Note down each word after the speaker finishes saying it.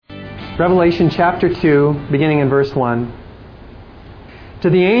Revelation chapter 2, beginning in verse 1. To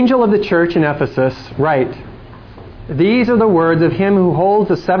the angel of the church in Ephesus write, These are the words of him who holds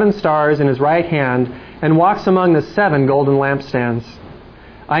the 7 stars in his right hand and walks among the 7 golden lampstands.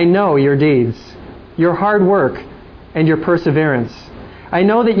 I know your deeds, your hard work, and your perseverance. I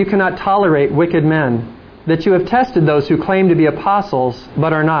know that you cannot tolerate wicked men, that you have tested those who claim to be apostles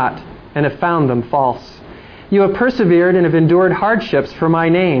but are not, and have found them false. You have persevered and have endured hardships for my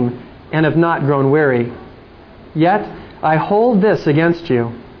name, and have not grown weary. Yet I hold this against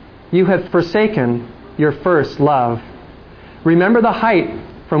you. You have forsaken your first love. Remember the height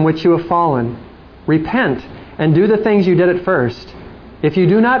from which you have fallen. Repent and do the things you did at first. If you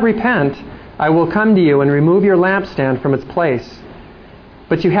do not repent, I will come to you and remove your lampstand from its place.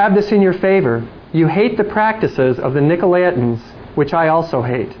 But you have this in your favor. You hate the practices of the Nicolaitans, which I also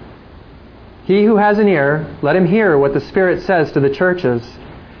hate. He who has an ear, let him hear what the Spirit says to the churches.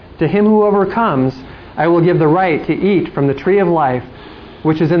 To him who overcomes, I will give the right to eat from the tree of life,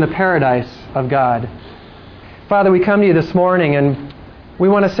 which is in the paradise of God. Father, we come to you this morning, and we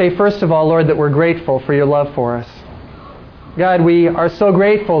want to say, first of all, Lord, that we're grateful for your love for us. God, we are so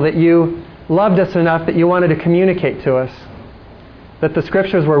grateful that you loved us enough that you wanted to communicate to us, that the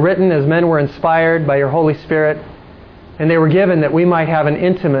Scriptures were written as men were inspired by your Holy Spirit, and they were given that we might have an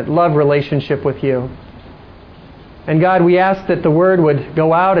intimate love relationship with you. And God, we ask that the Word would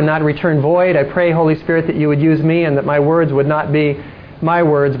go out and not return void. I pray, Holy Spirit, that you would use me and that my words would not be my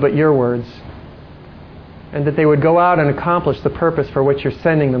words but your words. And that they would go out and accomplish the purpose for which you're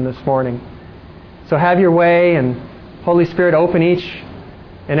sending them this morning. So have your way, and Holy Spirit, open each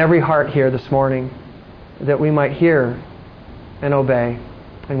and every heart here this morning that we might hear and obey.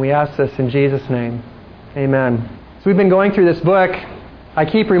 And we ask this in Jesus' name. Amen. So we've been going through this book. I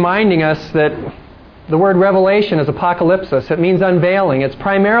keep reminding us that the word revelation is apocalypsis. It means unveiling. It's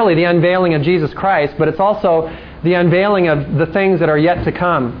primarily the unveiling of Jesus Christ, but it's also the unveiling of the things that are yet to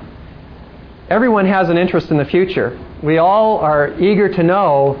come. Everyone has an interest in the future. We all are eager to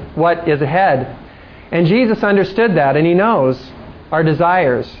know what is ahead. And Jesus understood that, and He knows our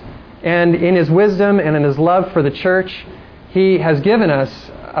desires. And in His wisdom and in His love for the church, He has given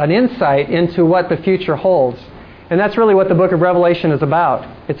us an insight into what the future holds. And that's really what the book of Revelation is about.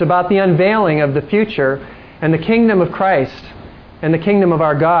 It's about the unveiling of the future and the kingdom of Christ and the kingdom of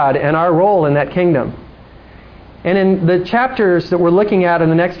our God and our role in that kingdom. And in the chapters that we're looking at in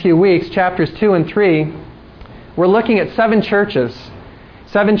the next few weeks, chapters 2 and 3, we're looking at 7 churches.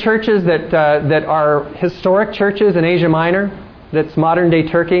 7 churches that are historic churches in Asia Minor, that's modern-day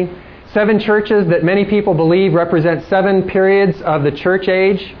Turkey. 7 churches that many people believe represent 7 periods of the church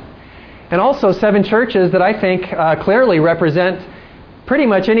age. And also 7 churches that I think clearly represent pretty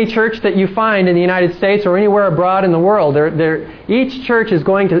much any church that you find in the United States or anywhere abroad in the world. Each church is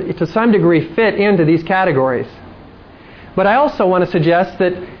going to some degree fit into these categories. But I also want to suggest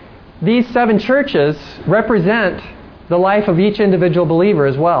that these 7 churches represent the life of each individual believer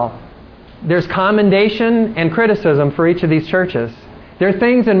as well. There's commendation and criticism for each of these churches. There are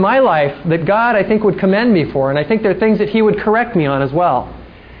things in my life that God, I think, would commend me for, and I think there are things that He would correct me on as well.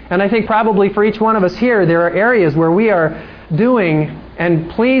 And I think probably for each one of us here, there are areas where we are doing and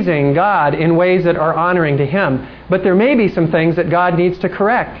pleasing God in ways that are honoring to Him. But there may be some things that God needs to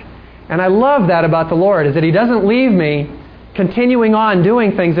correct. And I love that about the Lord, is that He doesn't leave me continuing on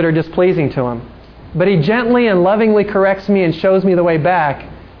doing things that are displeasing to Him. But He gently and lovingly corrects me and shows me the way back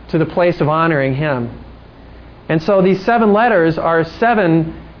to the place of honoring Him. And so these 7 letters are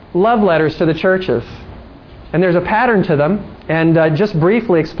 7 love letters to the churches. And there's a pattern to them. And just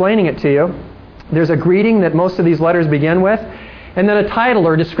briefly explaining it to you, there's a greeting that most of these letters begin with, and then a title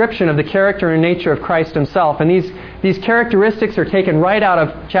or description of the character and nature of Christ Himself. And these characteristics are taken right out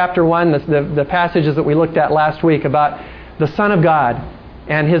of chapter 1, the passages that we looked at last week about the Son of God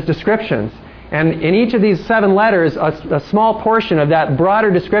and His descriptions. And in each of these 7 letters, a small portion of that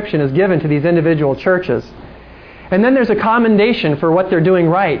broader description is given to these individual churches. And then there's a commendation for what they're doing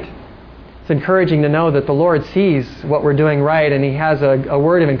right. It's encouraging to know that the Lord sees what we're doing right, and He has a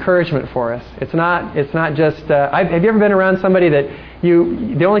word of encouragement for us. It's not just... have you ever been around somebody that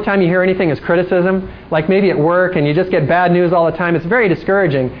the only time you hear anything is criticism? Like maybe at work, and you just get bad news all the time. It's very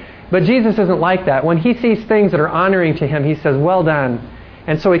discouraging. But Jesus isn't like that. When He sees things that are honoring to Him, He says, well done.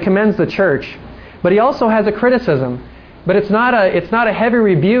 And so He commends the church. But He also has a criticism. But it's not a heavy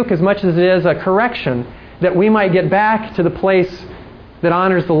rebuke as much as it is a correction, that we might get back to the place that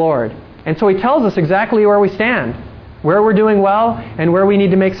honors the Lord. And so He tells us exactly where we stand, where we're doing well, and where we need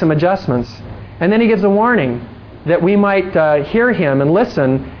to make some adjustments. And then He gives a warning that we might hear Him and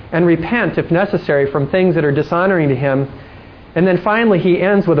listen and repent, if necessary, from things that are dishonoring to Him And then finally he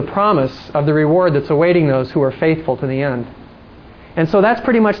ends with a promise of the reward that's awaiting those who are faithful to the end. And so that's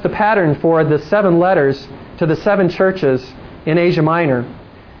pretty much the pattern for the 7 letters to the 7 churches in Asia Minor.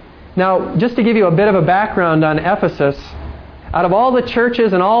 Now, just to give you a bit of a background on Ephesus, out of all the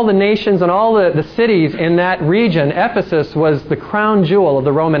churches and all the nations and all the cities in that region, Ephesus was the crown jewel of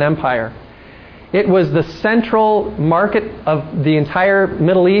the Roman Empire. It was the central market of the entire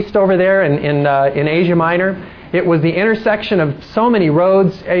Middle East over there in Asia Minor. It was the intersection of so many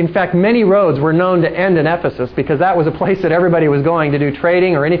roads. In fact, many roads were known to end in Ephesus because that was a place that everybody was going to do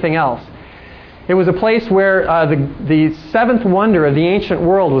trading or anything else. It was a place where the 7th wonder of the ancient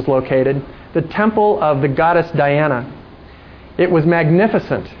world was located, the temple of the goddess Diana. It was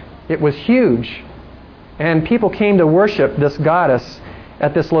magnificent. It was huge. And people came to worship this goddess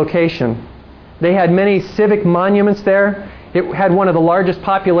at this location. They had many civic monuments there. It had one of the largest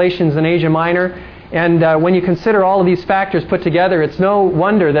populations in Asia Minor. And when you consider all of these factors put together, it's no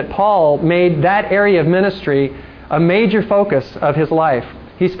wonder that Paul made that area of ministry a major focus of his life.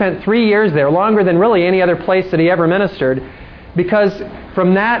 He spent 3 years there, longer than really any other place that he ever ministered, because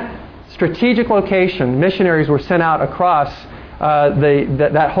from that strategic location, missionaries were sent out across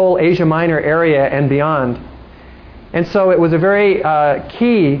that whole Asia Minor area and beyond. And so it was a very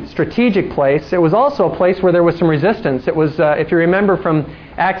key strategic place. It was also a place where there was some resistance. It was, if you remember from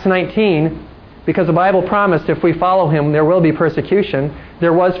Acts 19, because the Bible promised if we follow him there will be persecution,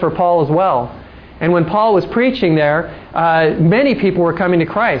 there was for Paul as well. And when Paul was preaching there, many people were coming to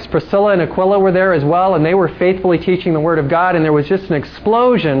Christ. Priscilla and Aquila were there as well, and they were faithfully teaching the Word of God, and there was just an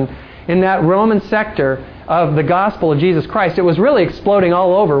explosion in that Roman sector of the gospel of Jesus Christ. It was really exploding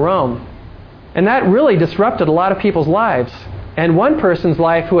all over Rome. And that really disrupted a lot of people's lives. And one person's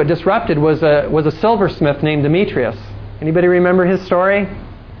life who it disrupted was a silversmith named Demetrius. Anybody remember his story?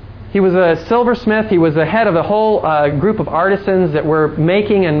 He was a silversmith. He was the head of a whole group of artisans that were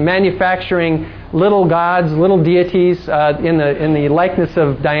making and manufacturing little gods, little deities in the likeness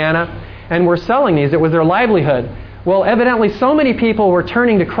of Diana, and were selling these. It was their livelihood. Well, evidently so many people were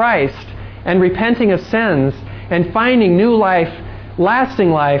turning to Christ and repenting of sins and finding new life,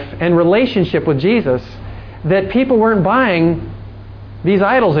 lasting life, and relationship with Jesus that people weren't buying these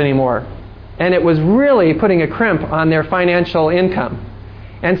idols anymore. And it was really putting a crimp on their financial income.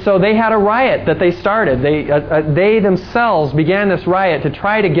 And so they had a riot that they started. They themselves began this riot to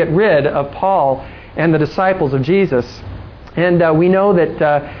try to get rid of Paul and the disciples of Jesus. And we know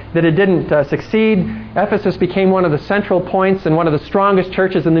that it didn't succeed. Ephesus became one of the central points and one of the strongest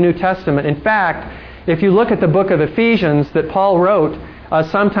churches in the New Testament. In fact, if you look at the book of Ephesians that Paul wrote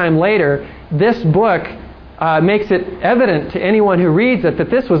sometime later, this book makes it evident to anyone who reads it that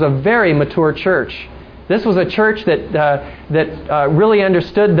this was a very mature church. This was a church that really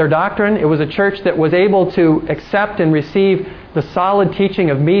understood their doctrine. It was a church that was able to accept and receive the solid teaching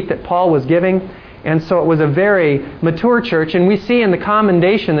of meat that Paul was giving. And so it was a very mature church. And we see in the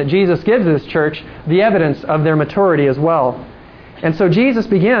commendation that Jesus gives this church the evidence of their maturity as well. And so Jesus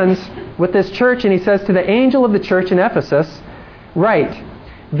begins with this church and he says, "To the angel of the church in Ephesus, write,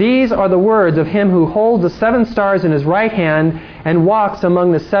 these are the words of him who holds the 7 stars in his right hand and walks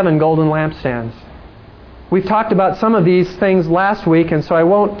among the 7 golden lampstands." We've talked about some of these things last week, and so I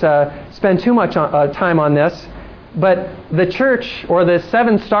won't spend too much time on this. But the church, or the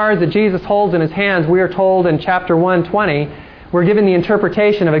 7 stars that Jesus holds in his hands, we are told in chapter 1:20, we're given the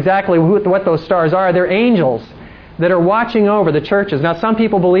interpretation of exactly what those stars are. They're angels that are watching over the churches. Now, some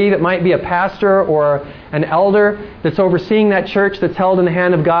people believe it might be a pastor or an elder that's overseeing that church that's held in the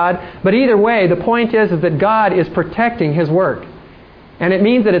hand of God. But either way, the point is that God is protecting his work. And it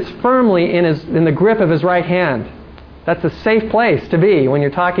means that it's firmly in the grip of his right hand. That's a safe place to be when you're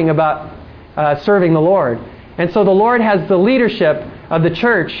talking about serving the Lord. And so the Lord has the leadership of the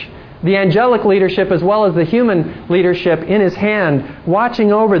church, the angelic leadership as well as the human leadership in his hand,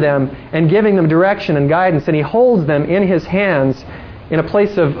 watching over them and giving them direction and guidance. And he holds them in his hands in a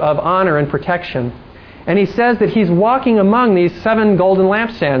place of honor and protection. And he says that he's walking among these 7 golden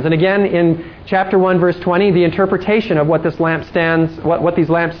lampstands. And again, in chapter 1, verse 20, the interpretation of what these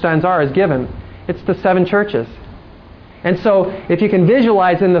lampstands are is given. It's the 7 churches. And so, if you can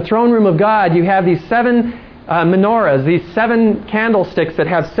visualize in the throne room of God, you have these 7 menorahs, these 7 candlesticks that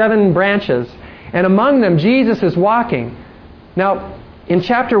have 7 branches. And among them, Jesus is walking. Now, in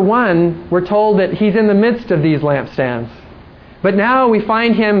chapter 1, we're told that he's in the midst of these lampstands. But now we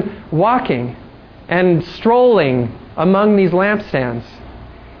find him walking and strolling among these lampstands.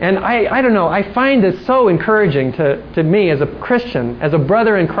 And I don't know, I find this so encouraging to me as a Christian, as a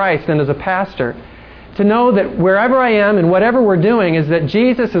brother in Christ and as a pastor, to know that wherever I am and whatever we're doing is that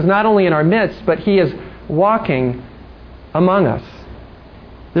Jesus is not only in our midst, but he is walking among us.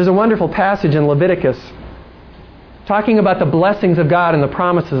 There's a wonderful passage in Leviticus talking about the blessings of God and the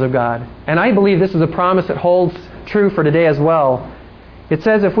promises of God. And I believe this is a promise that holds true for today as well. It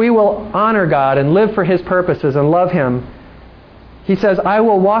says if we will honor God and live for His purposes and love Him, He says, I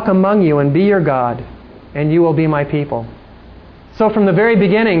will walk among you and be your God, and you will be my people. So from the very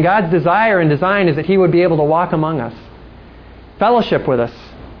beginning, God's desire and design is that He would be able to walk among us, fellowship with us,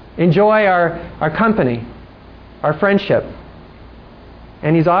 enjoy our company, our friendship.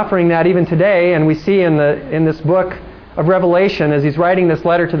 And He's offering that even today, and we see in this book of Revelation, as He's writing this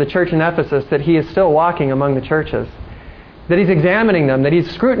letter to the church in Ephesus, that He is still walking among the churches, that He's examining them, that He's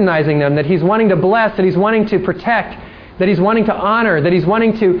scrutinizing them, that He's wanting to bless, that He's wanting to protect, that He's wanting to honor, that He's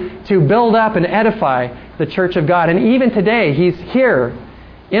wanting to build up and edify the church of God. And even today, He's here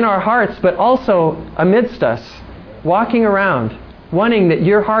in our hearts, but also amidst us, walking around, wanting that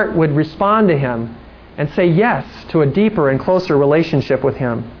your heart would respond to Him and say yes to a deeper and closer relationship with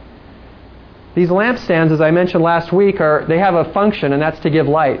Him. These lampstands, as I mentioned last week, they have a function, and that's to give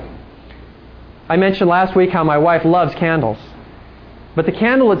light. I mentioned last week how my wife loves candles. But the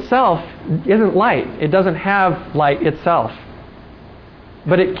candle itself isn't light. It doesn't have light itself.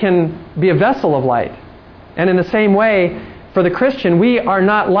 But it can be a vessel of light. And in the same way, for the Christian, we are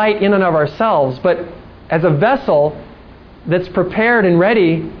not light in and of ourselves, but as a vessel that's prepared and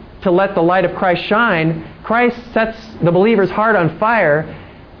ready to let the light of Christ shine, Christ sets the believer's heart on fire,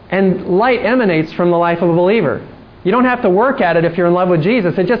 and light emanates from the life of a believer. You don't have to work at it if you're in love with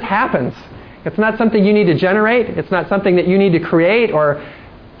Jesus. It just happens. It's not something you need to generate. It's not something that you need to create or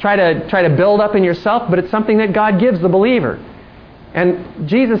try to build up in yourself, but it's something that God gives the believer. And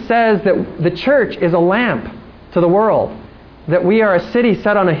Jesus says that the church is a lamp to the world, that we are a city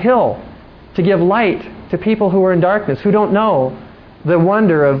set on a hill to give light to people who are in darkness, who don't know the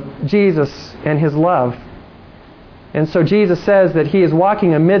wonder of Jesus and His love. And so Jesus says that He is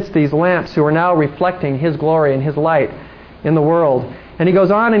walking amidst these lamps who are now reflecting His glory and His light in the world. And He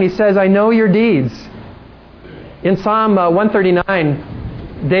goes on and He says, I know your deeds. In Psalm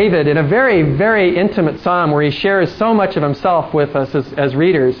 139, David, in a very, very intimate psalm where he shares so much of himself with us as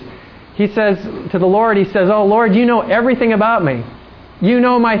readers, he says to the Lord, he says, oh Lord, you know everything about me. You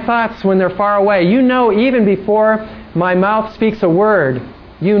know my thoughts when they're far away. You know even before my mouth speaks a word,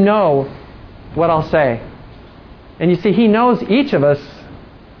 you know what I'll say. And you see, He knows each of us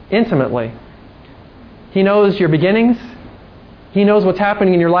intimately. He knows your beginnings. He knows what's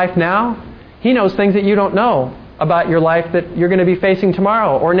happening in your life now. He knows things that you don't know about your life that you're going to be facing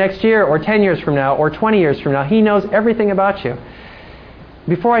tomorrow or next year or 10 years from now or 20 years from now. He knows everything about you.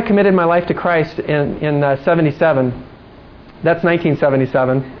 Before I committed my life to Christ in 77, that's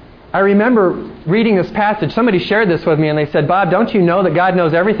 1977, I remember reading this passage. Somebody shared this with me and they said, Bob, don't you know that God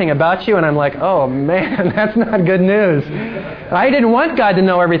knows everything about you? And I'm like, oh man, that's not good news. I didn't want God to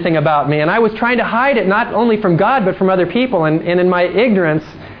know everything about me, and I was trying to hide it not only from God but from other people. And in my ignorance,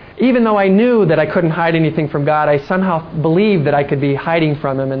 even though I knew that I couldn't hide anything from God, I somehow believed that I could be hiding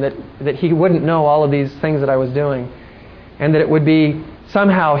from Him and that He wouldn't know all of these things that I was doing, and that it would be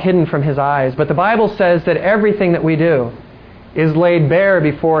somehow hidden from His eyes. But the Bible says that everything that we do is laid bare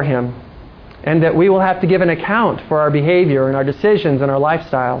before Him, and that we will have to give an account for our behavior and our decisions and our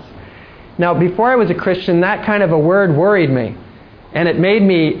lifestyles. Now, before I was a Christian, that kind of a word worried me, and it made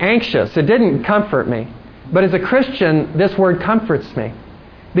me anxious. It didn't comfort me. But as a Christian, this word comforts me,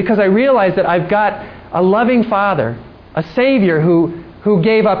 because I realize that I've got a loving Father, a Savior who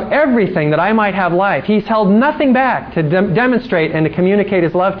gave up everything that I might have life. He's held nothing back to demonstrate and to communicate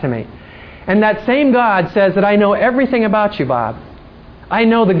His love to me. And that same God says that I know everything about you, Bob. I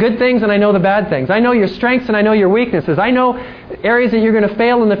know the good things and I know the bad things. I know your strengths and I know your weaknesses. I know areas that you're going to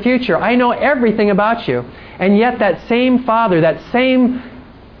fail in the future. I know everything about you. And yet that same Father, that same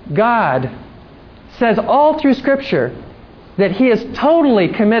God says all through Scripture that He is totally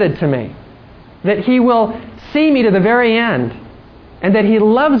committed to me, that He will see me to the very end, and that He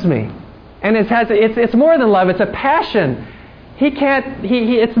loves me. And it's more than love, it's a passion.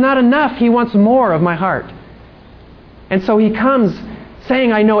 It's not enough. He wants more of my heart. And so He comes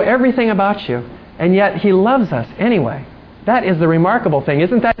saying, I know everything about you, and yet He loves us anyway. That is the remarkable thing.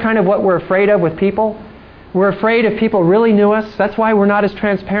 Isn't that kind of what we're afraid of with people? We're afraid if people really knew us. That's why we're not as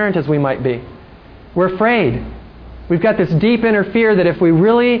transparent as we might be. We're afraid. We've got this deep inner fear that if we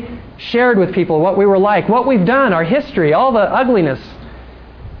really shared with people what we were like, what we've done, our history, all the ugliness,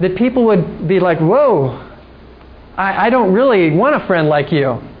 that people would be like, whoa, I don't really want a friend like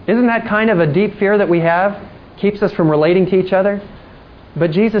you. Isn't that kind of a deep fear that we have? Keeps us from relating to each other?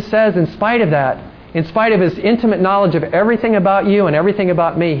 But Jesus says, in spite of that, in spite of His intimate knowledge of everything about you and everything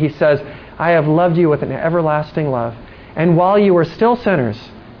about me, He says, I have loved you with an everlasting love. And while you were still sinners,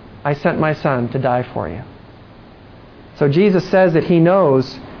 I sent my Son to die for you. So Jesus says that He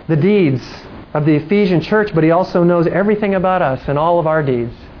knows the deeds of the Ephesian church, but He also knows everything about us and all of our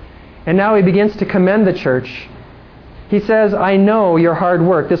deeds. And now He begins to commend the church. He says, I know your hard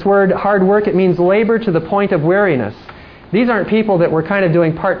work. This word hard work, it means labor to the point of weariness. These aren't people that were kind of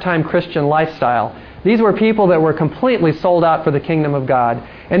doing part-time Christian lifestyle. These were people that were completely sold out for the kingdom of God.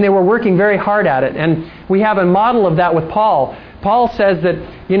 And they were working very hard at it. And we have a model of that with Paul. Paul says that,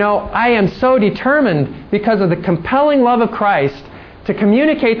 I am so determined because of the compelling love of Christ to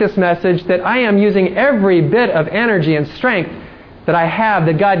communicate this message that I am using every bit of energy and strength that I have,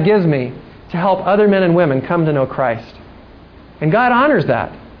 that God gives me, to help other men and women come to know Christ. And God honors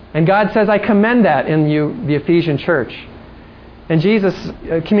that. And God says, I commend that in you, the Ephesian church. And Jesus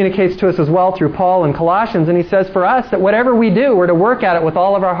communicates to us as well through Paul in Colossians, and He says for us that whatever we do, we're to work at it with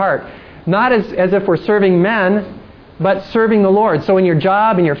all of our heart. Not as if we're serving men, but serving the Lord. So in your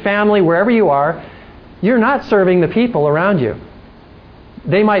job, in your family, wherever you are, you're not serving the people around you.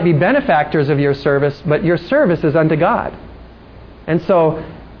 They might be benefactors of your service, but your service is unto God. And so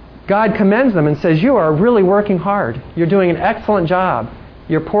God commends them and says, you are really working hard. You're doing an excellent job.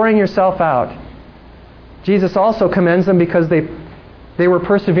 You're pouring yourself out. Jesus also commends them because they were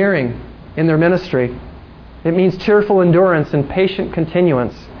persevering in their ministry. It means cheerful endurance and patient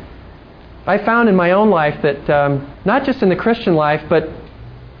continuance. I found in my own life that, not just in the Christian life, but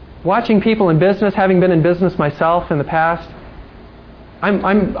watching people in business, having been in business myself in the past,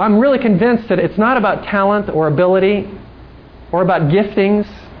 I'm really convinced that it's not about talent or ability or about giftings.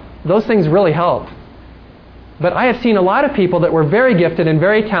 Those things really help. But I have seen a lot of people that were very gifted and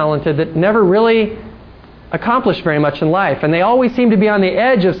very talented that never really accomplished very much in life. And they always seem to be on the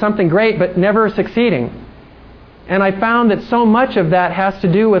edge of something great but never succeeding. And I found that so much of that has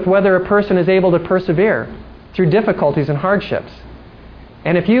to do with whether a person is able to persevere through difficulties and hardships.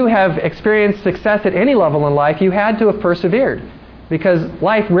 And if you have experienced success at any level in life, you had to have persevered. Because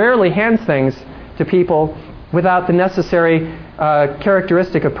life rarely hands things to people without the necessary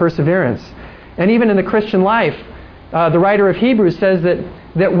characteristic of perseverance. And even in the Christian life, the writer of Hebrews says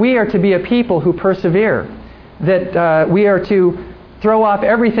that we are to be a people who persevere. That we are to throw off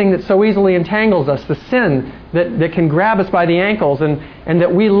everything that so easily entangles us, the sin that can grab us by the ankles, and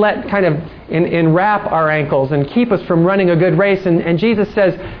that we let kind of enwrap our ankles and keep us from running a good race. And Jesus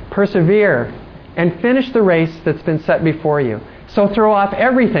says, persevere and finish the race that's been set before you. So throw off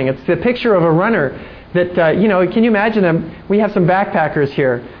everything. It's the picture of a runner that, can you imagine them? We have some backpackers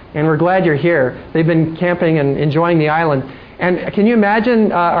here, and we're glad you're here. They've been camping and enjoying the island. And can you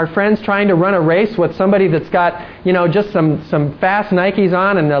imagine our friends trying to run a race with somebody that's got, just some fast Nikes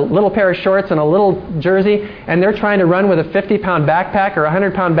on and a little pair of shorts and a little jersey, and they're trying to run with a 50-pound backpack or a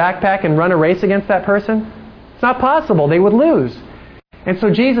 100-pound backpack and run a race against that person? It's not possible. They would lose. And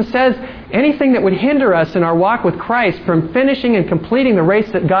so Jesus says, anything that would hinder us in our walk with Christ from finishing and completing the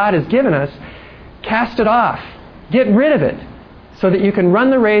race that God has given us, cast it off. Get rid of it so that you can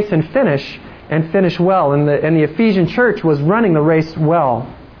run the race and finish well. And the Ephesian church was running the race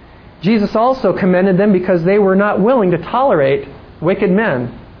well. Jesus also commended them because they were not willing to tolerate wicked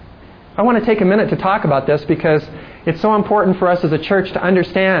men. I want to take a minute to talk about this because it's so important for us as a church to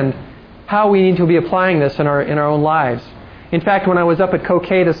understand how we need to be applying this in our own lives. In fact, when I was up at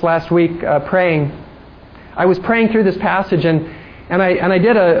Coquet this last week praying, I was praying through this passage and I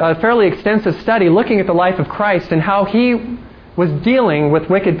did a fairly extensive study looking at the life of Christ and how He was dealing with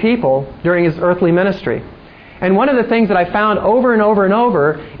wicked people during His earthly ministry. And one of the things that I found over and over and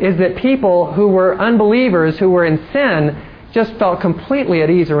over is that people who were unbelievers, who were in sin, just felt completely at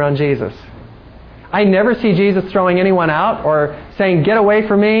ease around Jesus. I never see Jesus throwing anyone out or saying, get away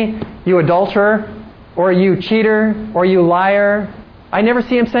from me, you adulterer, or you cheater, or you liar. I never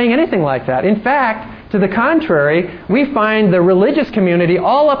see Him saying anything like that. In fact, to the contrary, we find the religious community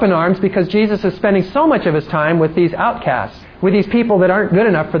all up in arms because Jesus is spending so much of His time with these outcasts, with these people that aren't good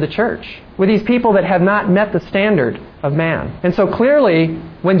enough for the church, with these people that have not met the standard of man. And so clearly,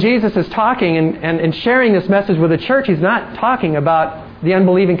 when Jesus is talking and sharing this message with the church, He's not talking about the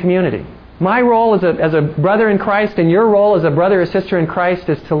unbelieving community. My role as a brother in Christ and your role as a brother or sister in Christ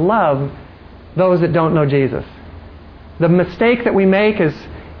is to love those that don't know Jesus. The mistake that we make is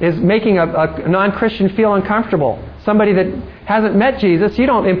making a non-Christian feel uncomfortable. Somebody that hasn't met Jesus, you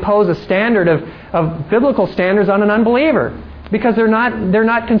don't impose a standard of biblical standards on an unbeliever because they're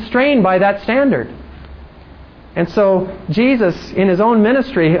not constrained by that standard. And so Jesus, in His own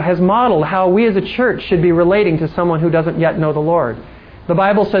ministry, has modeled how we as a church should be relating to someone who doesn't yet know the Lord. The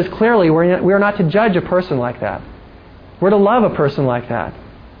Bible says clearly we are not to judge a person like that. We're to love a person like that.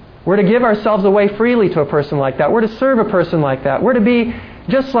 We're to give ourselves away freely to a person like that. We're to serve a person like that. We're to be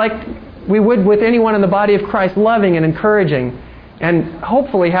just like we would with anyone in the body of Christ, loving and encouraging, and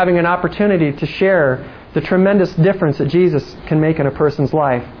hopefully having an opportunity to share the tremendous difference that Jesus can make in a person's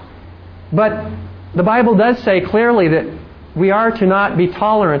life. But the Bible does say clearly that we are to not be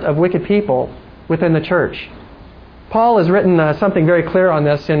tolerant of wicked people within the church. Paul has written something very clear on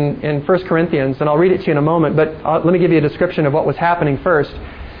this in 1 Corinthians, and I'll read it to you in a moment, but let me give you a description of what was happening first.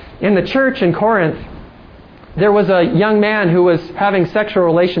 In the church in Corinth, there was a young man who was having sexual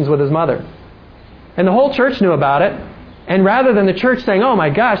relations with his mother. And the whole church knew about it, and rather than the church saying, "Oh my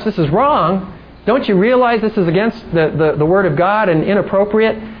gosh, this is wrong, don't you realize this is against the Word of God and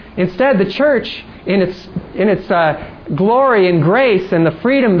inappropriate?" Instead, the church, in its glory and grace and the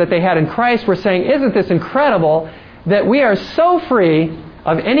freedom that they had in Christ, were saying, "Isn't this incredible that we are so free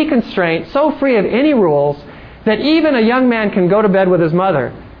of any constraint, so free of any rules, that even a young man can go to bed with his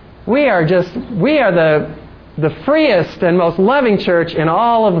mother? We are the freest and most loving church in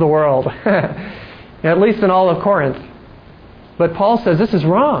all of the world," at least in all of Corinth. But Paul says this is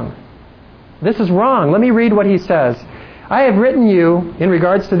wrong. This is wrong. Let me read what he says. "I have written you, in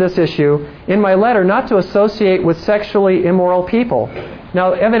regards to this issue, in my letter not to associate with sexually immoral people."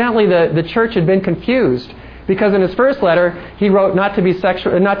 Now, evidently the church had been confused, because in his first letter he wrote not to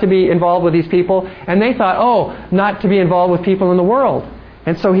be involved with these people, and they thought, not to be involved with people in the world.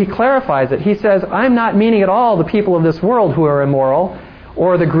 And so he clarifies it. He says, "I'm not meaning at all the people of this world who are immoral,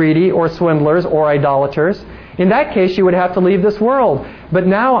 or the greedy, or swindlers, or idolaters. In that case, you would have to leave this world. But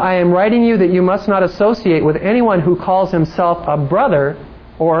now I am writing you that you must not associate with anyone who calls himself a brother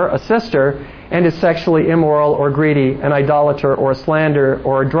or a sister and is sexually immoral or greedy, an idolater or a slanderer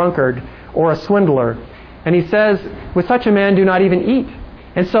or a drunkard or a swindler." And he says, "With such a man do not even eat."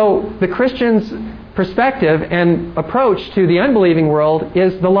 And so the Christian's perspective and approach to the unbelieving world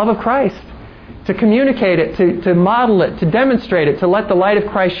is the love of Christ. To communicate it, to model it, to demonstrate it, to let the light of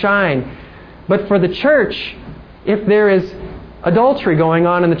Christ shine. But for the church, if there is adultery going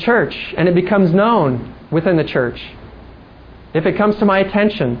on in the church and it becomes known within the church, if it comes to my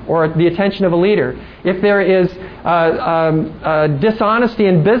attention or the attention of a leader, if there is dishonesty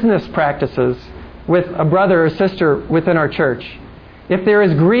in business practices with a brother or sister within our church, if there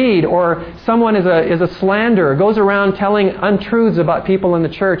is greed, or someone is a slanderer, goes around telling untruths about people in the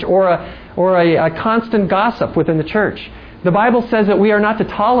church, or a constant gossip within the church, the Bible says that we are not to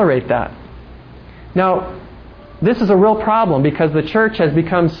tolerate that. Now, this is a real problem, because the church has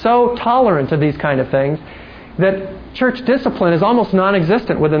become so tolerant of these kind of things that church discipline is almost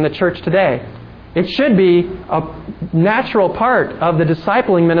non-existent within the church today. It should be a natural part of the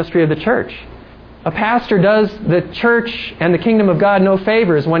discipling ministry of the church. A pastor does the church and the kingdom of God no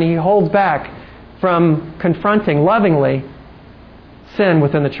favors when he holds back from confronting lovingly sin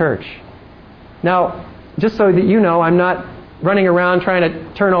within the church. Now, just so that you know, I'm not running around trying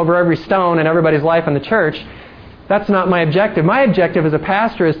to turn over every stone in everybody's life in the church. That's not my objective. My objective as a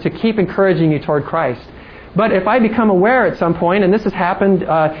pastor is to keep encouraging you toward Christ. But if I become aware at some point, and this has happened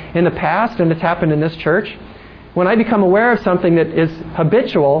in the past and it's happened in this church, when I become aware of something that is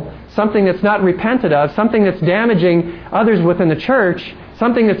habitual, something that's not repented of, something that's damaging others within the church,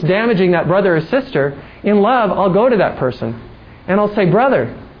 something that's damaging that brother or sister, in love, I'll go to that person and I'll say, "Brother,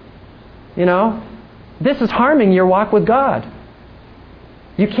 this is harming your walk with God.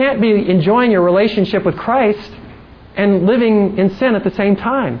 You can't be enjoying your relationship with Christ and living in sin at the same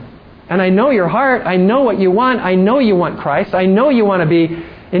time. And I know your heart. I know what you want. I know you want Christ. I know you want to be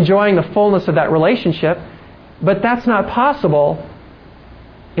enjoying the fullness of that relationship. But that's not possible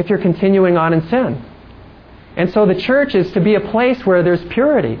if you're continuing on in sin." And so the church is to be a place where there's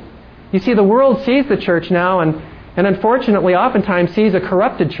purity. You see, the world sees the church now and unfortunately oftentimes sees a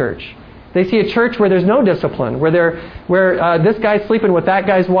corrupted church. They see a church where there's no discipline, where this guy's sleeping with that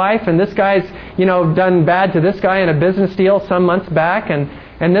guy's wife, and this guy's done bad to this guy in a business deal some months back,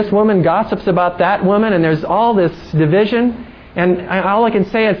 and this woman gossips about that woman, and there's all this division. And all I can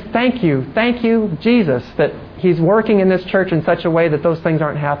say is thank you, Jesus, that He's working in this church in such a way that those things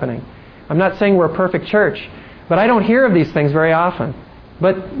aren't happening. I'm not saying we're a perfect church, but I don't hear of these things very often.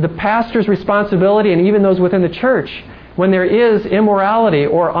 But the pastor's responsibility, and even those within the church, when there is immorality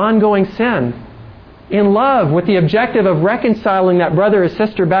or ongoing sin, in love, with the objective of reconciling that brother or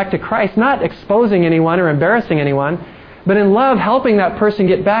sister back to Christ, not exposing anyone or embarrassing anyone, but in love helping that person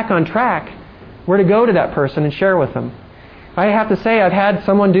get back on track, we're to go to that person and share with them. I have to say, I've had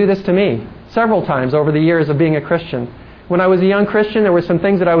someone do this to me several times over the years of being a Christian. When I was a young Christian, there were some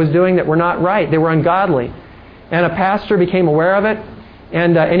things that I was doing that were not right. They were ungodly. And a pastor became aware of it,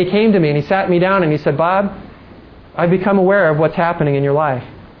 and he came to me and he sat me down and he said, "Bob, I've become aware of what's happening in your life.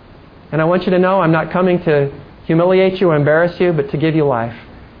 And I want you to know I'm not coming to humiliate you or embarrass you, but to give you life,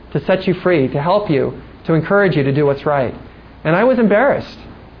 to set you free, to help you, to encourage you to do what's right. And I was embarrassed,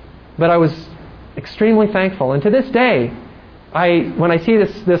 but I was extremely thankful. And to this day, when I see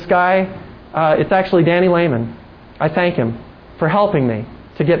this guy, it's actually Danny Lehman. I thank him for helping me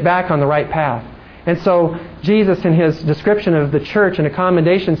to get back on the right path. And so Jesus, in His description of the church in a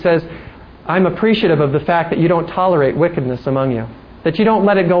commendation, says, I'm appreciative of the fact that you don't tolerate wickedness among you, that you don't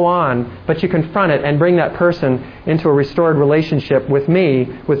let it go on, but you confront it and bring that person into a restored relationship with me,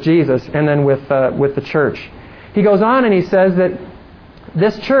 with Jesus, and then with the church. He goes on and he says that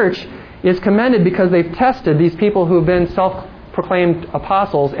this church is commended because they've tested these people who have been self-proclaimed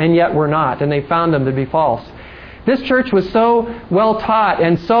apostles and yet were not, and they found them to be false. This church was so well taught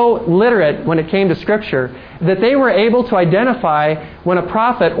and so literate when it came to Scripture that they were able to identify when a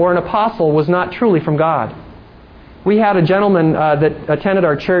prophet or an apostle was not truly from God. We had a gentleman that attended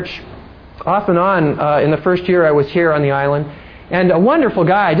our church off and on in the first year I was here on the island, and a wonderful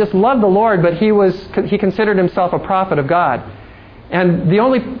guy, just loved the Lord, but he considered himself a prophet of God. And the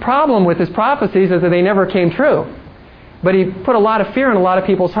only problem with his prophecies is that they never came true. But he put a lot of fear in a lot of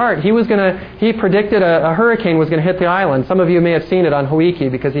people's heart. He predicted a hurricane was going to hit the island. Some of you may have seen it on Hawaii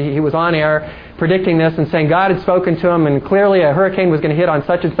because he was on air predicting this and saying God had spoken to him and clearly a hurricane was going to hit on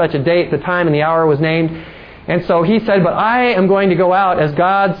such and such a date. The time and the hour was named. And so he said, but I am going to go out as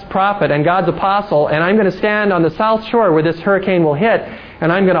God's prophet and God's apostle, and I'm going to stand on the south shore where this hurricane will hit,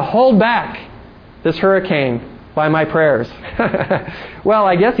 and I'm going to hold back this hurricane by my prayers. Well,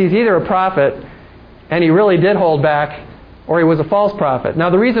 I guess he's either a prophet, and he really did hold back, or he was a false prophet. Now,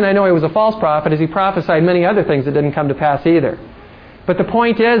 the reason I know he was a false prophet is he prophesied many other things that didn't come to pass either. But the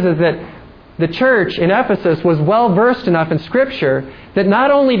point is that the church in Ephesus was well versed enough in Scripture that not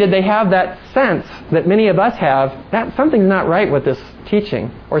only did they have that sense that many of us have, that something's not right with this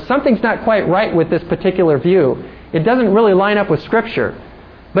teaching, or something's not quite right with this particular view. It doesn't really line up with Scripture.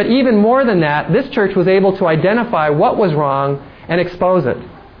 But even more than that, this church was able to identify what was wrong and expose it.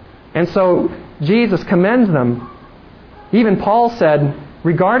 And so Jesus commends them. Even Paul said,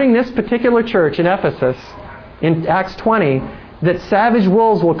 regarding this particular church in Ephesus, in Acts 20, that savage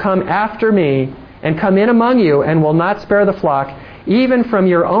wolves will come after me and come in among you and will not spare the flock. Even from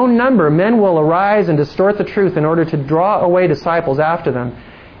your own number, men will arise and distort the truth in order to draw away disciples after them.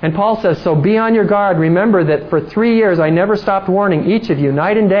 And Paul says, so be on your guard. Remember that for 3 years I never stopped warning each of you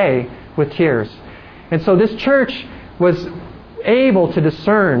night and day with tears. And so this church was able to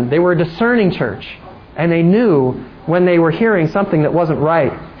discern. They were a discerning church. And they knew when they were hearing something that wasn't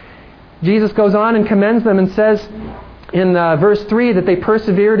right. Jesus goes on and commends them and says in verse 3 that they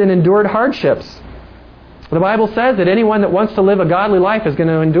persevered and endured hardships. The Bible says that anyone that wants to live a godly life is going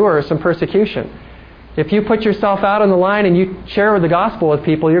to endure some persecution. If you put yourself out on the line and you share the gospel with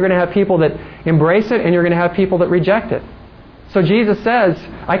people, you're going to have people that embrace it and you're going to have people that reject it. So Jesus says,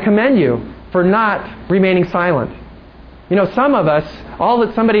 I commend you for not remaining silent. You know, some of us, all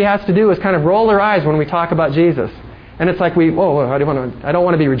that somebody has to do is kind of roll their eyes when we talk about Jesus. And it's like I don't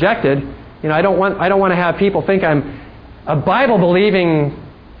want to be rejected. You know, I don't want to have people think I'm a Bible-believing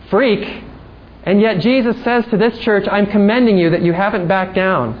freak. And yet Jesus says to this church, I'm commending you that you haven't backed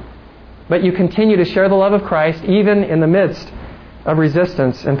down, but you continue to share the love of Christ even in the midst of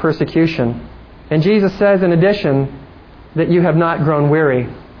resistance and persecution. And Jesus says, in addition, that you have not grown weary.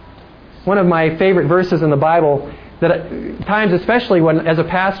 One of my favorite verses in the Bible that at times, especially when as a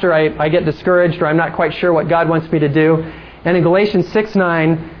pastor I get discouraged or I'm not quite sure what God wants me to do. And in Galatians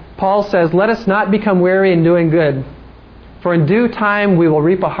 6:9, Paul says, let us not become weary in doing good, for in due time we will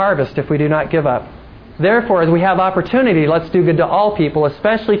reap a harvest if we do not give up. Therefore, as we have opportunity, let's do good to all people,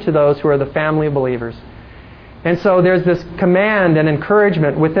 especially to those who are the family of believers. And so there's this command and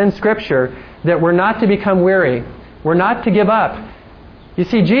encouragement within Scripture that we're not to become weary. We're not to give up. You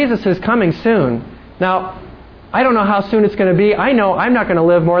see, Jesus is coming soon. Now, I don't know how soon it's going to be. I know I'm not going to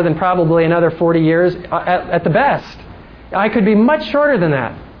live more than probably another 40 years at the best. I could be much shorter than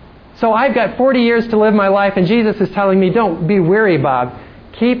that. So I've got 40 years to live my life, and Jesus is telling me, don't be weary, Bob.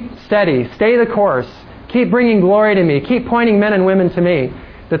 Keep steady. Stay the course. Keep bringing glory to me. Keep pointing men and women to me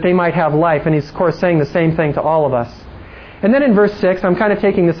that they might have life. And he's, of course, saying the same thing to all of us. And then in verse 6, I'm kind of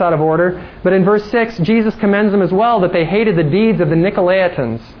taking this out of order, but in verse 6, Jesus commends them as well that they hated the deeds of the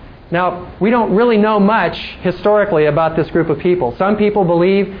Nicolaitans. Now, we don't really know much historically about this group of people. Some people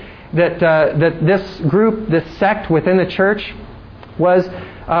believe that this group, this sect within the church, was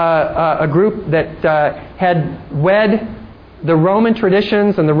a group that had wed the Roman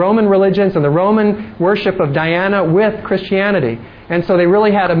traditions and the Roman religions and the Roman worship of Diana with Christianity. And so they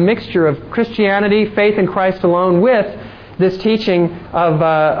really had a mixture of Christianity, faith in Christ alone, with this teaching of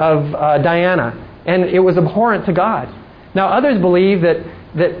Diana, and it was abhorrent to God. Now, others believe that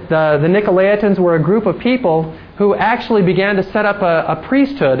the Nicolaitans were a group of people who actually began to set up a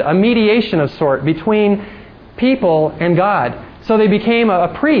priesthood, a mediation of sort between people and God. So they became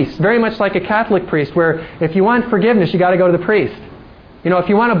a priest, very much like a Catholic priest, where if you want forgiveness, you got to go to the priest. If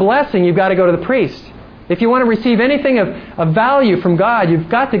you want a blessing, you've got to go to the priest. If you want to receive anything of value from God, you've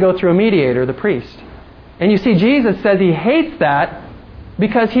got to go through a mediator, the priest. And you see, Jesus says He hates that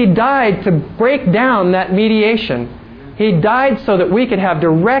because He died to break down that mediation. He died so that we could have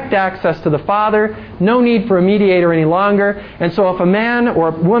direct access to the Father, no need for a mediator any longer. And so if a man or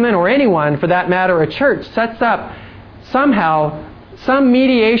a woman or anyone, for that matter, a church, sets up somehow some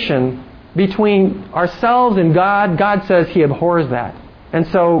mediation between ourselves and God, God says He abhors that. And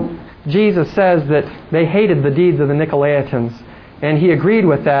so Jesus says that they hated the deeds of the Nicolaitans, and He agreed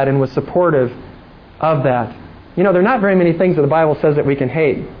with that and was supportive of that. There are not very many things that the Bible says that we can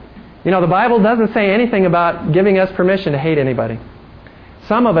hate. The Bible doesn't say anything about giving us permission to hate anybody.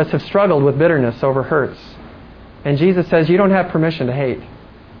 Some of us have struggled with bitterness over hurts. And Jesus says you don't have permission to hate.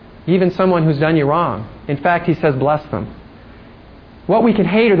 Even someone who's done you wrong. In fact, He says bless them. What we can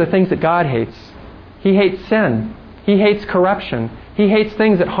hate are the things that God hates. He hates sin. He hates corruption. He hates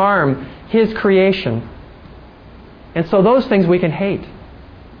things that harm His creation. And so those things we can hate.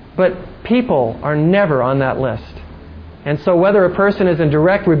 But people are never on that list. And so whether a person is in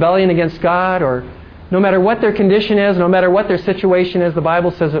direct rebellion against God, or no matter what their condition is, no matter what their situation is, the Bible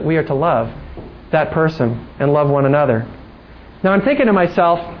says that we are to love that person and love one another. Now I'm thinking to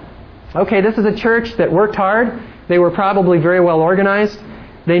myself, okay, this is a church that worked hard. They were probably very well organized.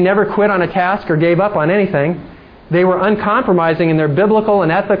 They never quit on a task or gave up on anything. They were uncompromising in their biblical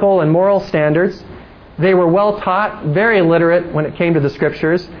and ethical and moral standards. They were well taught, very literate when it came to the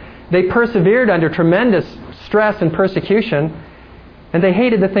Scriptures. They persevered under tremendous stress and persecution, and they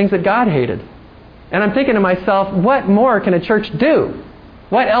hated the things that God hated. And I'm thinking to myself, what more can a church do?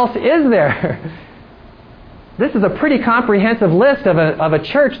 What else is there? This is a pretty comprehensive list of a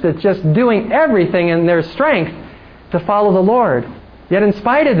church that's just doing everything in their strength to follow the Lord. Yet in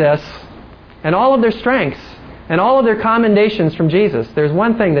spite of this, and all of their strengths, and all of their commendations from Jesus, there's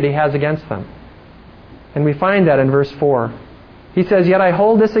one thing that He has against them. And we find that in verse 4. He says, "Yet I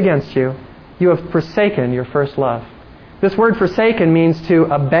hold this against you. You have forsaken your first love." This word forsaken means to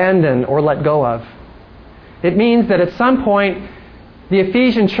abandon or let go of. It means that at some point, the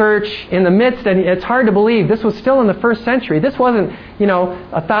Ephesian church in the midst, and it's hard to believe, this was still in the first century. This wasn't,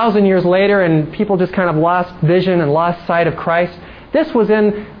 1,000 years later and people just kind of lost vision and lost sight of Christ. This was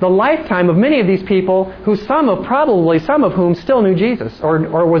in the lifetime of many of these people who some of whom still knew Jesus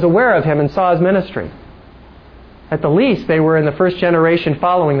or was aware of Him and saw His ministry. At the least, they were in the first generation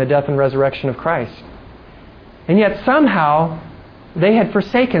following the death and resurrection of Christ. And yet somehow, they had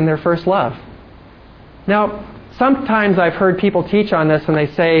forsaken their first love. Now, sometimes I've heard people teach on this and they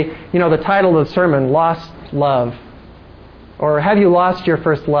say, the title of the sermon, Lost Love. Or, have you lost your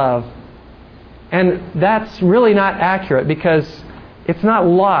first love? And that's really not accurate because it's not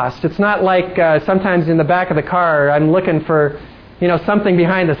lost. It's not like sometimes in the back of the car I'm looking for something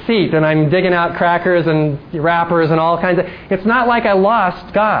behind the seat and I'm digging out crackers and wrappers and all kinds of... It's not like I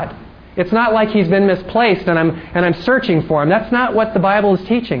lost God. It's not like He's been misplaced and I'm searching for Him. That's not what the Bible is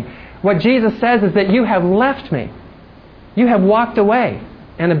teaching. What Jesus says is that you have left me. You have walked away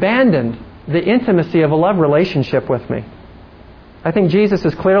and abandoned the intimacy of a love relationship with me. I think Jesus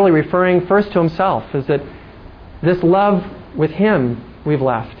is clearly referring first to Himself, is that this love with Him we've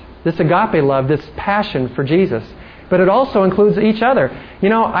left. This agape love, this passion for Jesus. But it also includes each other.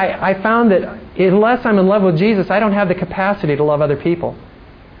 I found that unless I'm in love with Jesus, I don't have the capacity to love other people.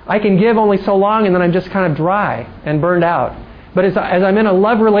 I can give only so long and then I'm just kind of dry and burned out. But as I'm in a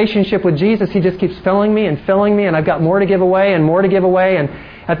love relationship with Jesus, He just keeps filling me, and I've got more to give away and more to give away. And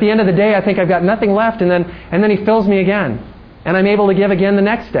at the end of the day, I think I've got nothing left, and then He fills me again. And I'm able to give again the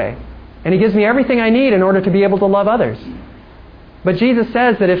next day. And He gives me everything I need in order to be able to love others. But Jesus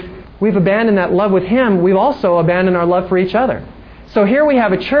says that if we've abandoned that love with Him, we've also abandoned our love for each other. So here we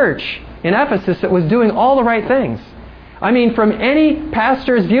have a church in Ephesus that was doing all the right things. I mean, from any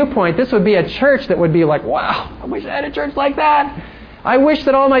pastor's viewpoint, this would be a church that would be like, wow, I wish I had a church like that. I wish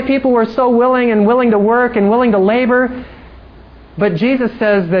that all my people were so willing to work and willing to labor. But Jesus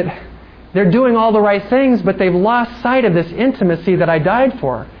says that they're doing all the right things, but they've lost sight of this intimacy that I died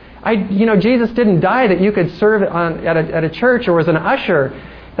for. Jesus didn't die that you could serve at a church or as an usher.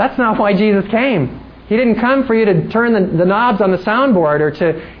 That's not why Jesus came. He didn't come for you to turn the knobs on the soundboard or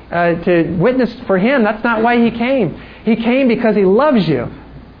to witness for Him. That's not why He came. He came because He loves you.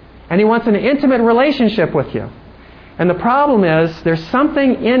 And He wants an intimate relationship with you. And the problem is, there's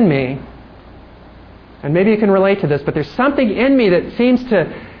something in me, and maybe you can relate to this, but there's something in me that seems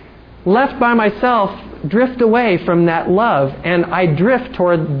to, left by myself, drift away from that love, and I drift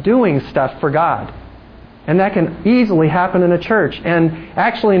toward doing stuff for God. And that can easily happen in a church. And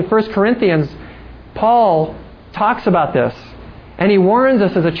actually in 1 Corinthians, Paul talks about this. And he warns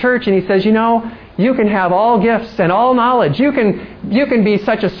us as a church, and he says, you know, you can have all gifts and all knowledge. You can be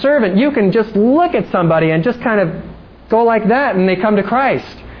such a servant. You can just look at somebody and just kind of go like that, and they come to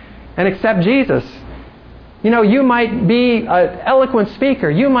Christ and accept Jesus. You know, you might be an eloquent speaker.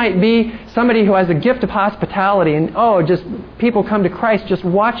 You might be somebody who has a gift of hospitality, and just people come to Christ just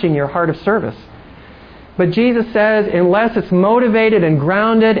watching your heart of service. But Jesus says, unless it's motivated and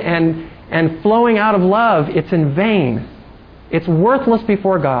grounded and flowing out of love, it's in vain. It's worthless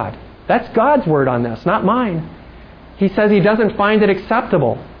before God. That's God's word on this, not mine. He says He doesn't find it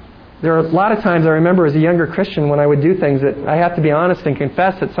acceptable. There are a lot of times I remember as a younger Christian when I would do things that I have to be honest and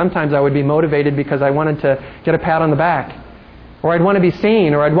confess that sometimes I would be motivated because I wanted to get a pat on the back. Or I'd want to be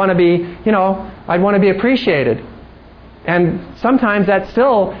seen, or I'd want to be, I'd want to be appreciated. And sometimes that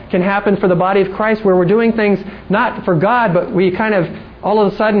still can happen for the body of Christ, where we're doing things not for God, but we kind of all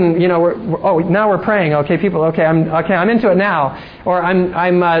of a sudden, now we're praying. I'm into it now. Or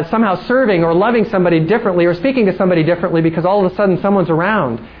I'm somehow serving or loving somebody differently or speaking to somebody differently because all of a sudden someone's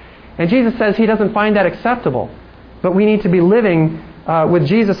around. And Jesus says He doesn't find that acceptable. But we need to be living with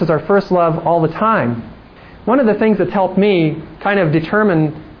Jesus as our first love all the time. One of the things that's helped me kind of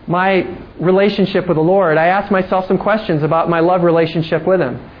determine my relationship with the Lord, I asked myself some questions about my love relationship with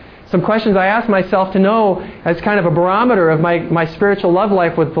Him. Some questions I asked myself to know as kind of a barometer of my spiritual love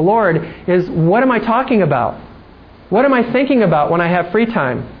life with the Lord is, what am I talking about? What am I thinking about when I have free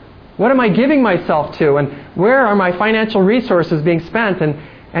time? What am I giving myself to? And where are my financial resources being spent?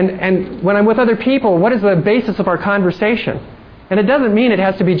 And when I'm with other people, what is the basis of our conversation? And it doesn't mean it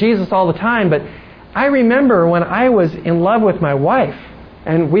has to be Jesus all the time, but I remember when I was in love with my wife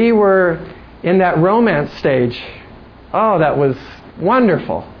and we were in that romance stage. Oh, that was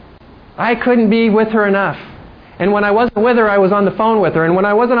wonderful. I couldn't be with her enough. And when I wasn't with her, I was on the phone with her. And when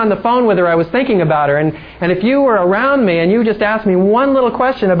I wasn't on the phone with her, I was thinking about her. And if you were around me and you just asked me one little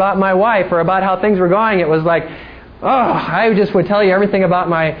question about my wife or about how things were going, it was like, I just would tell you everything about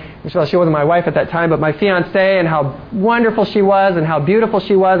she wasn't my wife at that time, but my fiancée, and how wonderful she was and how beautiful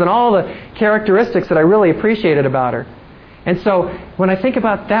she was and all the characteristics that I really appreciated about her. And so when I think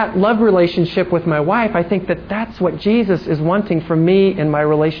about that love relationship with my wife, I think that that's what Jesus is wanting from me in my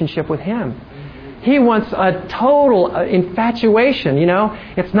relationship with Him. He wants a total infatuation,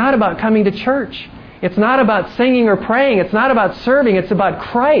 It's not about coming to church. It's not about singing or praying. It's not about serving. It's about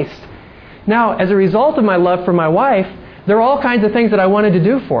Christ. Now, as a result of my love for my wife, there are all kinds of things that I wanted to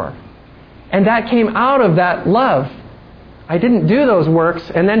do for her. And that came out of that love. I didn't do those works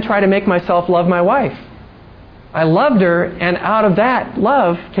and then try to make myself love my wife. I loved her, and out of that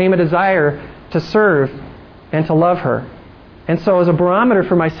love came a desire to serve and to love her. And so as a barometer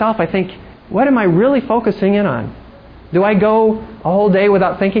for myself, I think, what am I really focusing in on? Do I go a whole day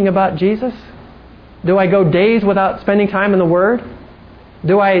without thinking about Jesus? Do I go days without spending time in the Word?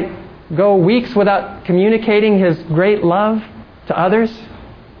 Do I go weeks without communicating His great love to others?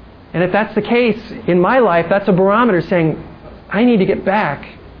 And if that's the case in my life, that's a barometer saying, I need to get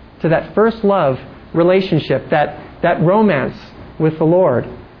back to that first love relationship, that romance with the Lord.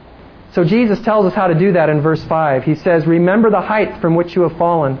 So Jesus tells us how to do that in verse 5. He says, remember the height from which you have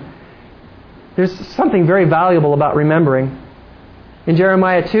fallen. There's something very valuable about remembering. In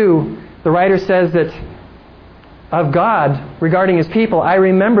Jeremiah 2, the writer says that of God, regarding His people, I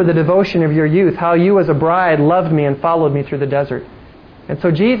remember the devotion of your youth, how you as a bride loved me and followed me through the desert. And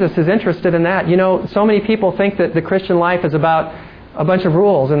so Jesus is interested in that. So many people think that the Christian life is about a bunch of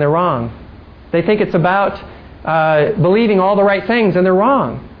rules, and they're wrong. They think it's about believing all the right things, and they're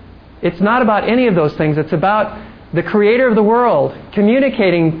wrong. It's not about any of those things. It's about the Creator of the world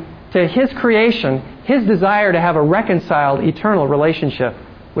communicating to His creation His desire to have a reconciled, eternal relationship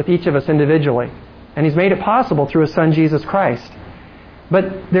with each of us individually. And He's made it possible through His Son, Jesus Christ.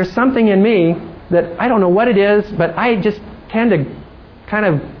 But there's something in me that I don't know what it is, but I just tend to kind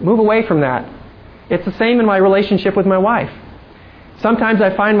of move away from that. It's the same in my relationship with my wife. Sometimes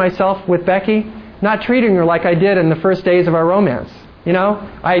I find myself with Becky not treating her like I did in the first days of our romance.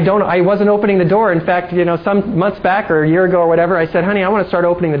 I wasn't opening the door. In fact, some months back or a year ago or whatever, I said, honey, I want to start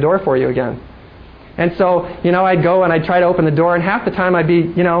opening the door for you again. And so, I'd go and I'd try to open the door, and half the time I'd be,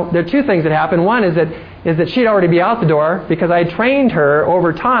 there are two things that happen. One is that she'd already be out the door because I trained her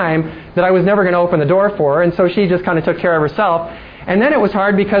over time that I was never going to open the door for her, and so she just kind of took care of herself. And then it was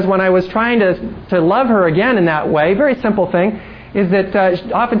hard because when I was trying to love her again in that way, very simple thing, is that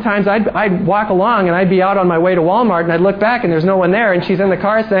oftentimes I'd walk along and I'd be out on my way to Walmart and I'd look back and there's no one there and she's in the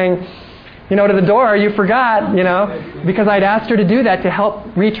car saying, to the door, you forgot, because I'd asked her to do that to help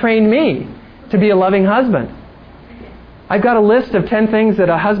retrain me to be a loving husband. I've got a list of 10 things that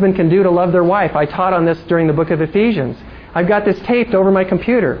a husband can do to love their wife. I taught on this during the book of Ephesians. I've got this taped over my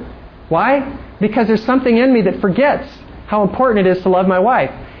computer. Why? Because there's something in me that forgets how important it is to love my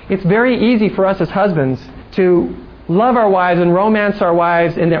wife. It's very easy for us as husbands to love our wives and romance our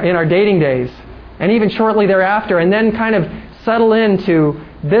wives in our dating days, and even shortly thereafter, and then kind of settle into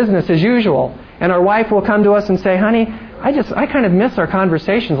business as usual. And our wife will come to us and say, honey, I kind of miss our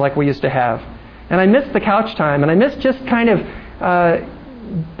conversations like we used to have. And I miss the couch time, and I miss just kind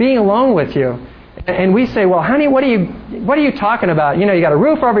of being alone with you. And we say, well, honey, what are you talking about? You got a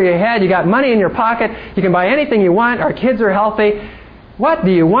roof over your head, you got money in your pocket, you can buy anything you want, our kids are healthy. What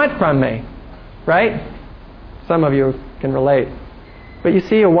do you want from me? Right? Some of you can relate. But you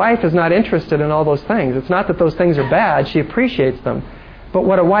see, a wife is not interested in all those things. It's not that those things are bad, she appreciates them. But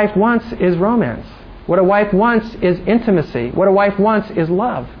what a wife wants is romance. What a wife wants is intimacy. What a wife wants is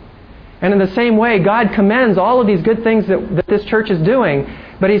love. And in the same way, God commends all of these good things that this church is doing.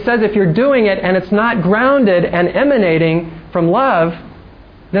 But He says if you're doing it and it's not grounded and emanating from love,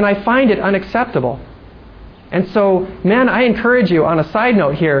 then I find it unacceptable. And so, men, I encourage you, on a side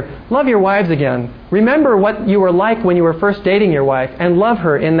note here, love your wives again. Remember what you were like when you were first dating your wife, and love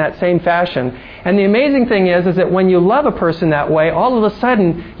her in that same fashion. And the amazing thing is that when you love a person that way, all of a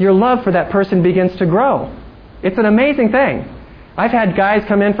sudden, your love for that person begins to grow. It's an amazing thing. I've had guys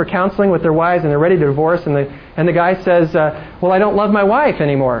come in for counseling with their wives, and they're ready to divorce, and the guy says, well, I don't love my wife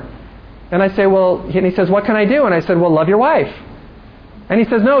anymore. And I say, and he says, what can I do? And I said, well, love your wife. And he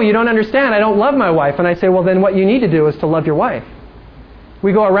says, no, you don't understand. I don't love my wife. And I say, well, then what you need to do is to love your wife.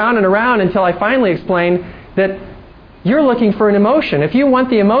 We go around and around until I finally explain that you're looking for an emotion. If you want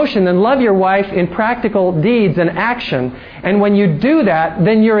the emotion, then love your wife in practical deeds and action. And when you do that,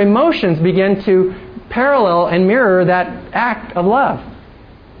 then your emotions begin to parallel and mirror that act of love.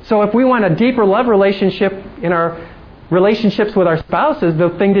 So if we want a deeper love relationship in our relationships with our spouses, the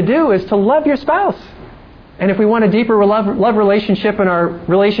thing to do is to love your spouse. And if we want a deeper love relationship in our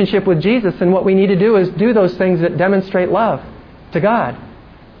relationship with Jesus, then what we need to do is do those things that demonstrate love to God.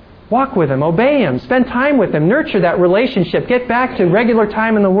 Walk with Him, obey Him, spend time with Him, nurture that relationship, get back to regular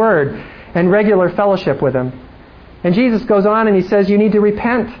time in the Word and regular fellowship with Him. And Jesus goes on and He says you need to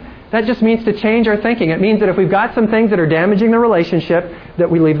repent. That just means to change our thinking. It means that if we've got some things that are damaging the relationship, that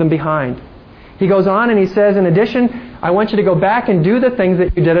we leave them behind. He goes on and He says, in addition, I want you to go back and do the things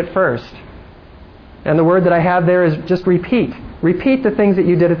that you did at first. And the word that I have there is just repeat. Repeat the things that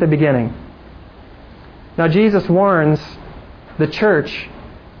you did at the beginning. Now Jesus warns the church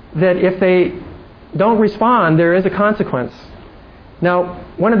that if they don't respond, there is a consequence. Now,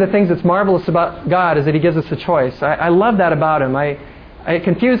 one of the things that's marvelous about God is that He gives us a choice. I love that about Him. It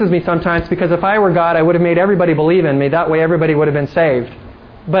confuses me sometimes because if I were God, I would have made everybody believe in me. That way everybody would have been saved.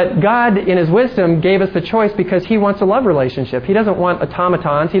 But God, in His wisdom, gave us the choice because He wants a love relationship. He doesn't want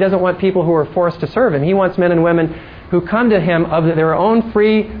automatons. He doesn't want people who are forced to serve Him. He wants men and women who come to Him of their own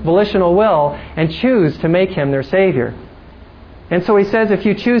free volitional will and choose to make Him their Savior. And so He says, if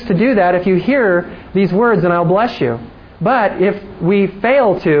you choose to do that, if you hear these words, then I'll bless you. But if we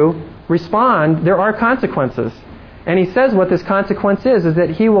fail to respond, there are consequences. And He says what this consequence is that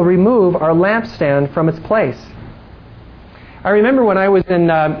He will remove our lampstand from its place. I remember when I was in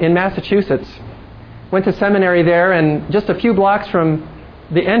Massachusetts, went to seminary there, and just a few blocks from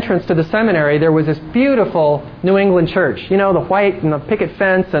the entrance to the seminary, there was this beautiful New England church. The white and the picket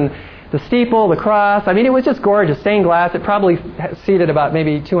fence and the steeple, the cross. I mean, it was just gorgeous, stained glass. It probably seated about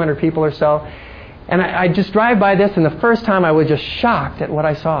maybe 200 people or so. And I just drive by this, and the first time I was just shocked at what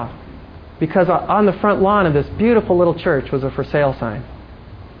I saw. Because on the front lawn of this beautiful little church was a for sale sign.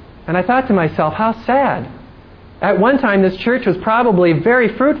 And I thought to myself, how sad. At one time, this church was probably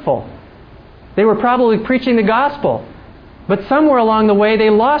very fruitful. They were probably preaching the gospel. But somewhere along the way,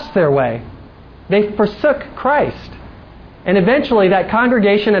 they lost their way. They forsook Christ. And eventually, that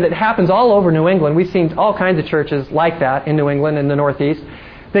congregation, and it happens all over New England. We've seen all kinds of churches like that in New England and the Northeast.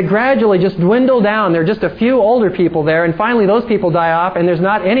 That gradually just dwindle down. There are just a few older people there, and finally those people die off, and there's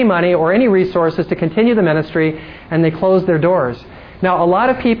not any money or any resources to continue the ministry, and they close their doors. Now, a lot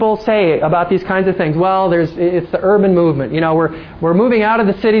of people say about these kinds of things, well, it's the urban movement. We're moving out of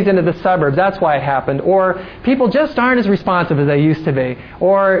the cities into the suburbs. That's why it happened. Or people just aren't as responsive as they used to be.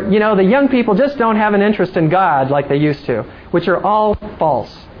 Or, the young people just don't have an interest in God like they used to, which are all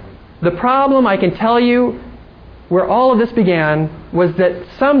false. The problem, I can tell you, where all of this began was that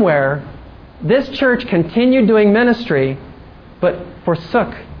somewhere this church continued doing ministry but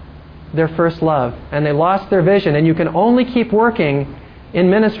forsook their first love, and they lost their vision. And you can only keep working in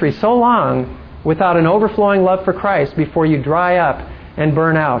ministry so long without an overflowing love for Christ before you dry up and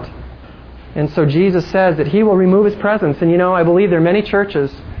burn out. And so Jesus says that He will remove His presence. And I believe there are many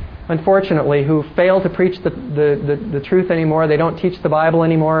churches, unfortunately, who fail to preach the truth anymore. They don't teach the Bible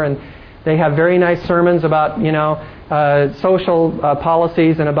anymore, and they have very nice sermons about social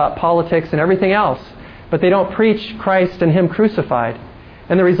policies and about politics and everything else, but they don't preach Christ and Him crucified.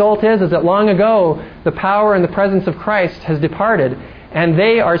 And the result is that long ago the power and the presence of Christ has departed, and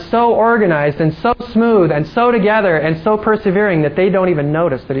they are so organized and so smooth and so together and so persevering that they don't even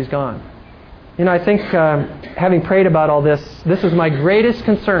notice that He's gone. I think having prayed about all this is my greatest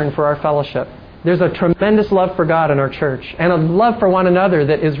concern for our fellowship. There's a tremendous love for God in our church, and a love for one another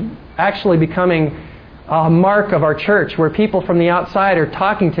that is actually becoming a mark of our church, where people from the outside are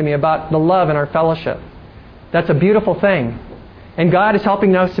talking to me about the love in our fellowship. That's a beautiful thing. And God is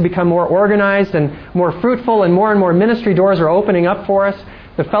helping us to become more organized and more fruitful, and more ministry doors are opening up for us.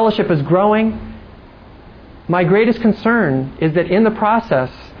 The fellowship is growing. My greatest concern is that in the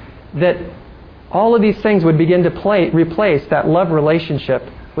process, that all of these things would begin to replace that love relationship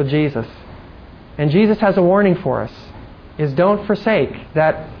with Jesus. And Jesus has a warning for us, is don't forsake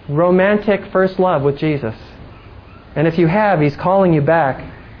that romantic first love with Jesus. And if you have, He's calling you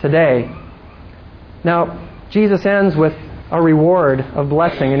back today. Now, Jesus ends with a reward of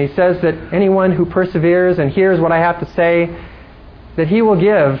blessing, and He says that anyone who perseveres and hears what I have to say, that He will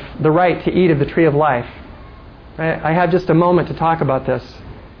give the right to eat of the tree of life. I have just a moment to talk about this.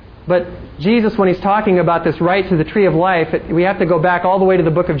 But Jesus, when He's talking about this right to the tree of life, we have to go back all the way to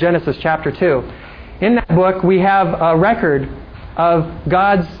the book of Genesis, chapter 2. In that book, we have a record of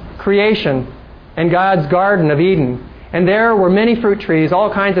God's creation and God's Garden of Eden. And there were many fruit trees,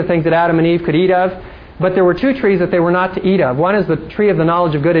 all kinds of things that Adam and Eve could eat of. But there were two trees that they were not to eat of. One is the tree of the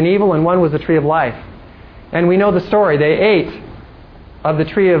knowledge of good and evil, and one was the tree of life. And we know the story. They ate of the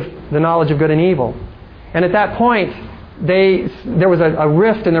tree of the knowledge of good and evil. And at that point, there was a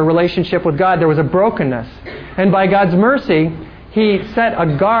rift in their relationship with God. There was a brokenness. And by God's mercy, He set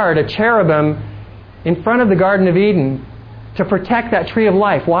a guard, a cherubim, in front of the Garden of Eden to protect that tree of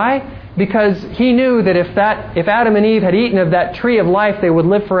life. Why? Because He knew that if Adam and Eve had eaten of that tree of life, they would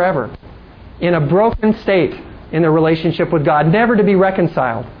live forever in a broken state in their relationship with God, never to be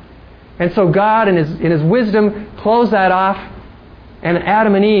reconciled. And so God, in His wisdom, closed that off, and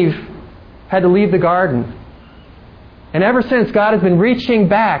Adam and Eve had to leave the garden. And ever since, God has been reaching,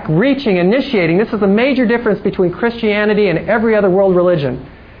 initiating. This is a major difference between Christianity and every other world religion.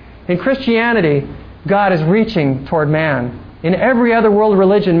 In Christianity, God is reaching toward man. In every other world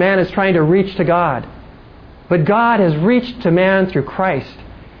religion, man is trying to reach to God. But God has reached to man through Christ.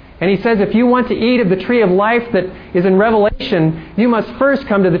 And He says, if you want to eat of the tree of life that is in Revelation, you must first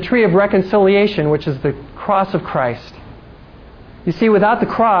come to the tree of reconciliation, which is the cross of Christ. You see, without the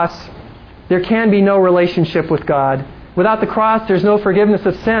cross, there can be no relationship with God. Without the cross, there's no forgiveness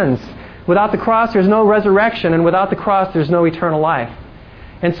of sins. Without the cross, there's no resurrection. And without the cross, there's no eternal life.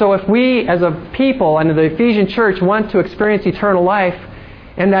 And so if we, as a people, and the Ephesian church, want to experience eternal life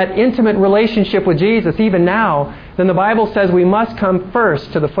and that intimate relationship with Jesus, even now, then the Bible says we must come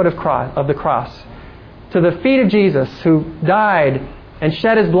first to the foot of the cross, to the feet of Jesus, who died and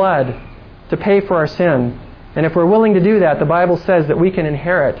shed His blood to pay for our sin. And if we're willing to do that, the Bible says that we can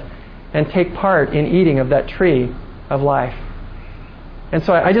inherit and take part in eating of that tree of life. And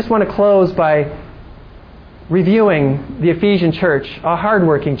so I just want to close by reviewing the Ephesian church, a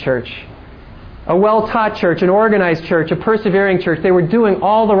hardworking church, a well-taught church, an organized church, a persevering church. They were doing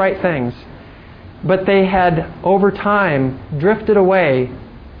all the right things. But they had, over time, drifted away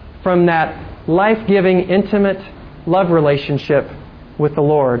from that life-giving, intimate love relationship with the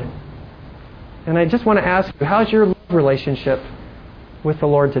Lord. And I just want to ask you, how's your love relationship with the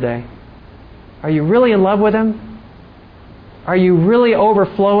Lord today? Are you really in love with Him? Are you really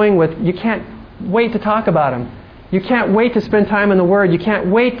overflowing with, you can't wait to talk about Him. You can't wait to spend time in the Word. You can't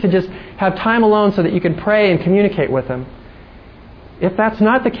wait to just have time alone so that you can pray and communicate with Him. If that's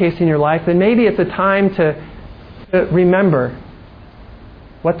not the case in your life, then maybe it's a time to remember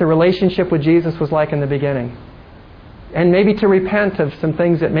what the relationship with Jesus was like in the beginning. And maybe to repent of some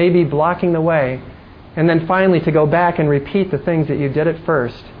things that may be blocking the way. And then finally to go back and repeat the things that you did at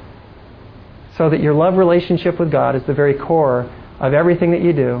first. So that your love relationship with God is the very core of everything that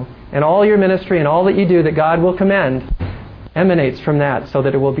you do. And all your ministry and all that you do that God will commend emanates from that, so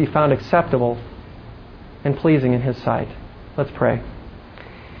that it will be found acceptable and pleasing in His sight. Let's pray.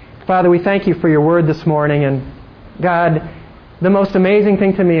 Father, we thank You for Your Word this morning, and God, the most amazing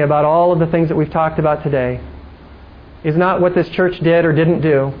thing to me about all of the things that we've talked about today is not what this church did or didn't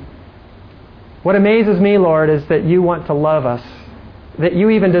do. What amazes me, Lord, is that you want to love us, that you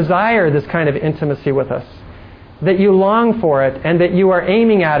even desire this kind of intimacy with us, that you long for it, and that you are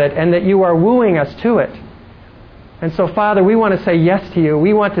aiming at it, and that you are wooing us to it. And so, Father, we want to say yes to you.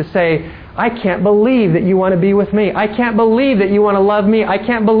 We want to say, I can't believe that you want to be with me. I can't believe that you want to love me. I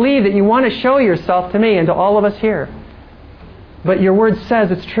can't believe that you want to show yourself to me and to all of us here. But your word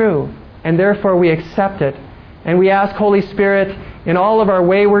says it's true, and therefore we accept it. And we ask, Holy Spirit, in all of our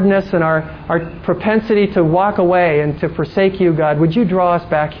waywardness and our propensity to walk away and to forsake you, God, would you draw us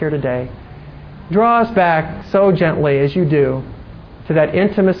back here today? Draw us back so gently as you do to that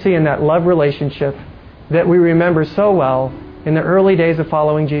intimacy and that love relationship that we remember so well in the early days of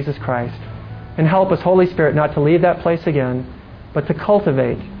following Jesus Christ. And help us, Holy Spirit, not to leave that place again, but to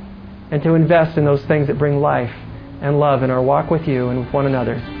cultivate and to invest in those things that bring life and love in our walk with you and with one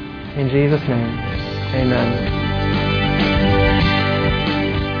another. In Jesus' name, amen.